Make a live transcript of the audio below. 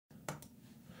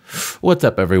What's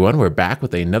up everyone, we're back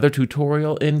with another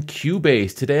tutorial in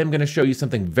Cubase. Today I'm going to show you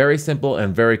something very simple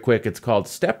and very quick. It's called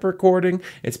step recording.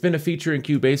 It's been a feature in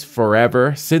Cubase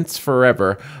forever, since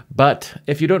forever, but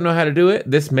if you don't know how to do it,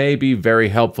 this may be very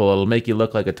helpful. It'll make you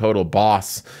look like a total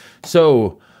boss.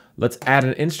 So let's add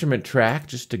an instrument track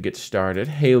just to get started.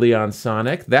 Halion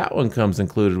Sonic, that one comes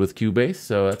included with Cubase,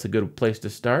 so that's a good place to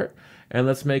start. And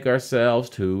let's make ourselves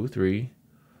 2, 3,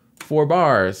 4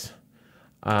 bars.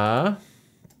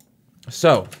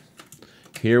 So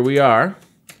here we are,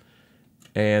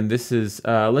 and this is,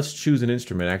 let's choose an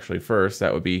instrument actually first.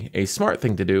 That would be a smart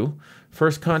thing to do.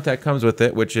 First contact comes with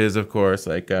it, which is of course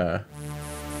like,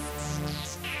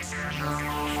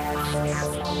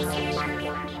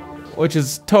 which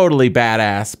is totally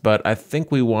badass, but I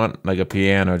think we want like a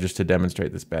piano just to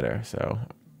demonstrate this better. So,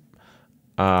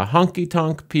 honky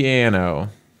tonk piano.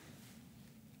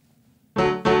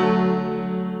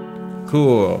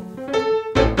 Cool.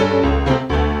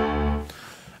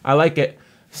 I like it.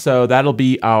 So that'll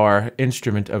be our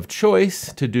instrument of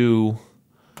choice to do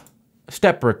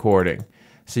step recording.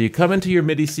 So you come into your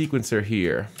MIDI sequencer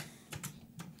here,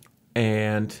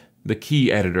 and the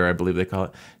key editor, I believe they call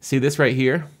it. See this right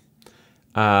here?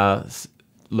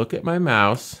 Look at my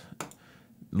mouse.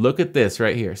 Look at this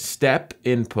right here. Step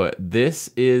input.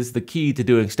 This is the key to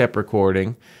doing step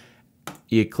recording.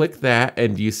 You click that,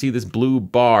 and you see this blue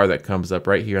bar that comes up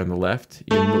right here on the left.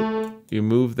 You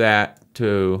move that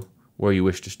to where you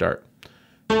wish to start.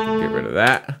 Get rid of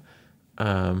that.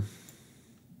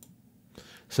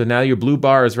 So now your blue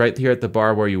bar is right here at the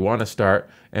bar where you want to start,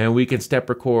 and we can step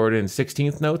record in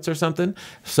 16th notes or something.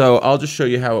 So I'll just show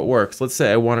you how it works. Let's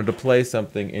say I wanted to play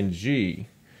something in G.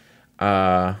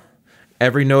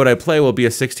 Every note I play will be a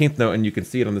 16th note, and you can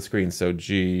see it on the screen. So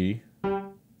G.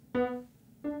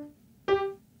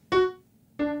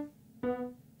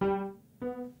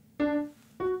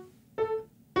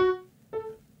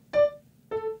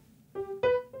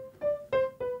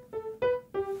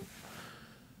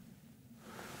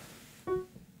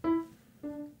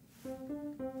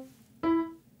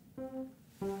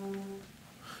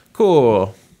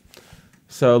 Cool.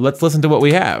 So let's listen to what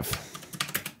we have.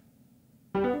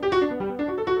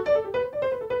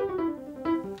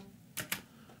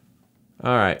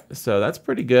 All right, so that's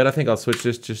pretty good. I think I'll switch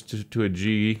this just to a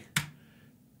G.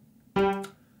 And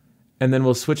then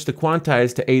we'll switch the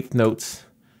quantize to 8th notes.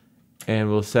 And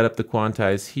we'll set up the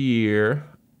quantize here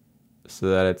so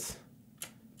that it's,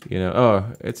 you know, oh,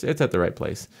 it's at the right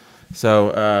place.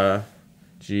 So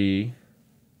G.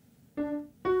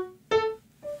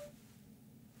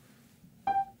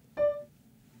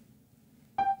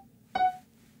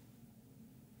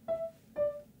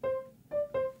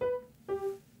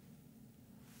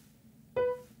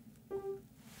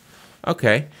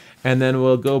 Okay, and then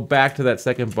we'll go back to that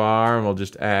second bar and we'll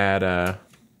just add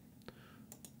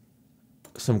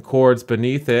some chords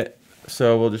beneath it.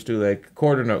 So we'll just do like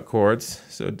quarter note chords.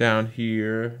 So down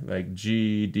here, like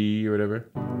G, D, or whatever.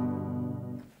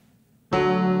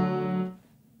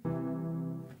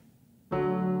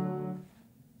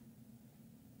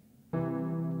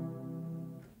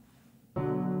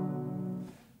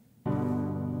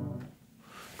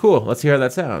 Cool, let's hear how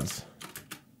that sounds.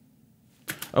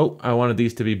 Oh, I wanted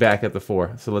these to be back at the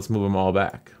 4, so let's move them all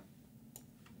back.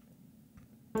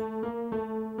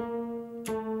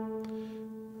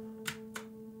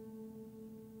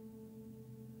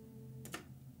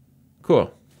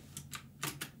 Cool.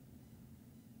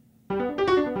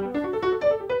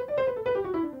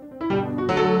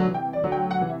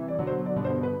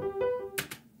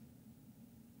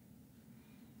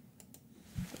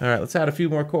 All right, let's add a few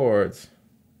more chords.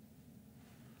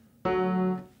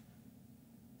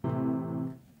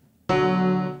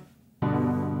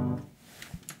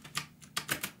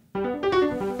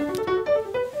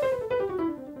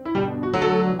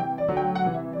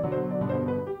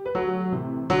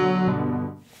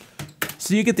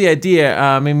 So you get the idea.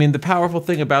 I mean, the powerful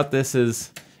thing about this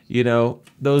is, you know,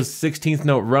 those 16th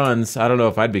note runs, I don't know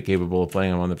if I'd be capable of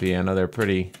playing them on the piano. They're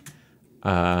pretty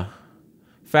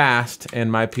fast,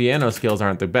 and my piano skills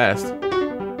aren't the best.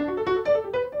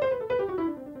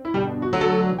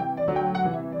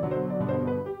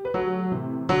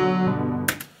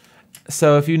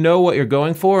 So if you know what you're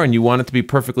going for and you want it to be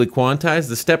perfectly quantized,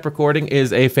 the step recording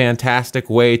is a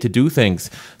fantastic way to do things.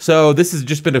 So this has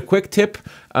just been a quick tip,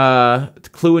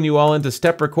 cluing you all into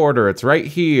step recorder. It's right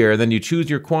here. Then you choose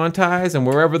your quantize, and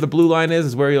wherever the blue line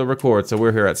is where you'll record. So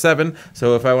we're here at 7.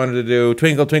 So if I wanted to do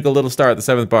Twinkle Twinkle Little Star at the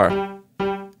 7th bar.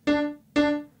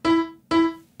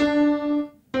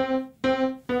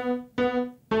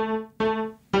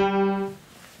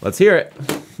 Let's hear it.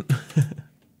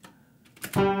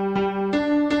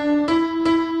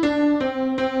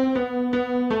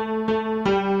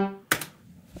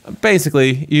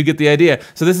 basically, you get the idea.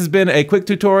 So this has been a quick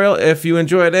tutorial. If you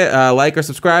enjoyed it, like or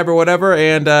subscribe or whatever.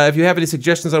 And if you have any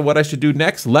suggestions on what I should do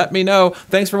next, let me know.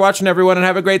 Thanks for watching, everyone, and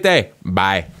have a great day.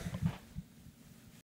 Bye.